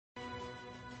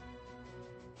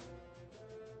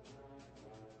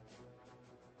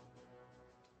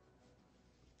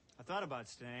I thought about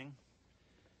staying.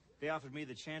 They offered me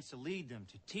the chance to lead them,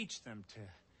 to teach them,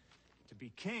 to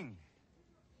be king.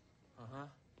 Uh-huh.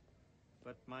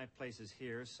 But my place is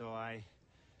here, so I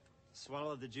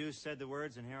swallowed the juice, said the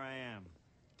words, and here I am.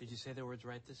 Did you say the words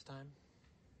right this time?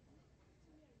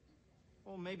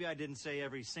 Well, maybe I didn't say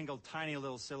every single tiny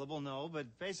little syllable, no, but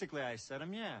basically I said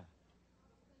them, yeah.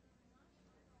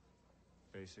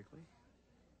 Basically.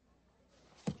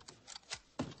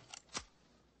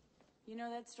 You know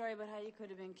that story about how you could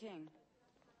have been king?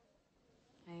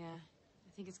 I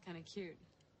think it's kind of cute.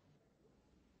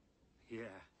 Yeah.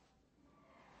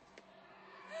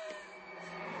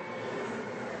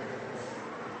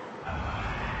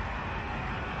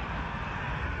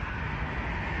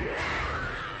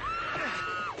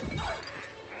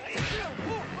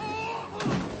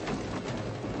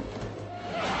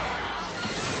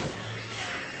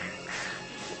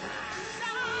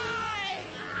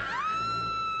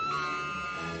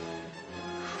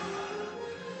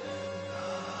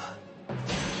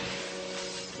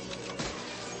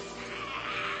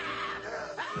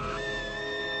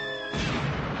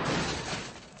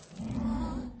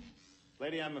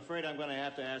 Lady, I'm afraid I'm going to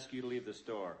have to ask you to leave the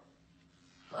store.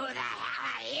 Who the hell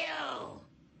are you?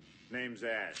 Name's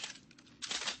Ash.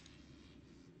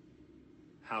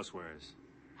 Housewares.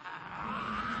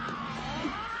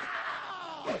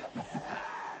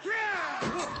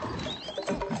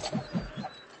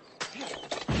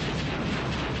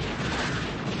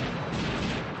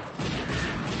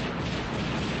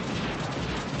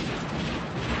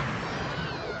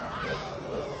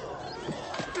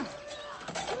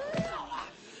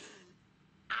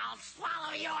 I'll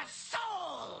swallow your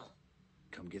soul!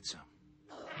 Come get some.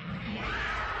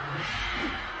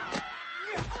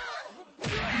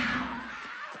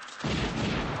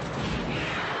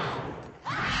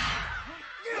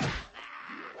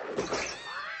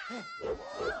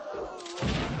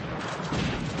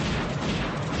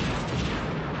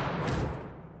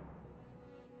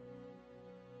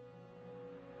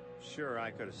 Sure,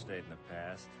 I could have stayed in the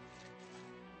past.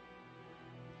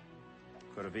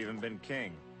 Could have even been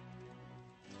king.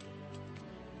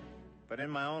 But in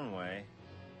my own way,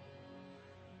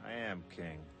 I am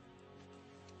king.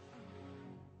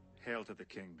 Hail to the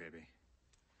king, baby.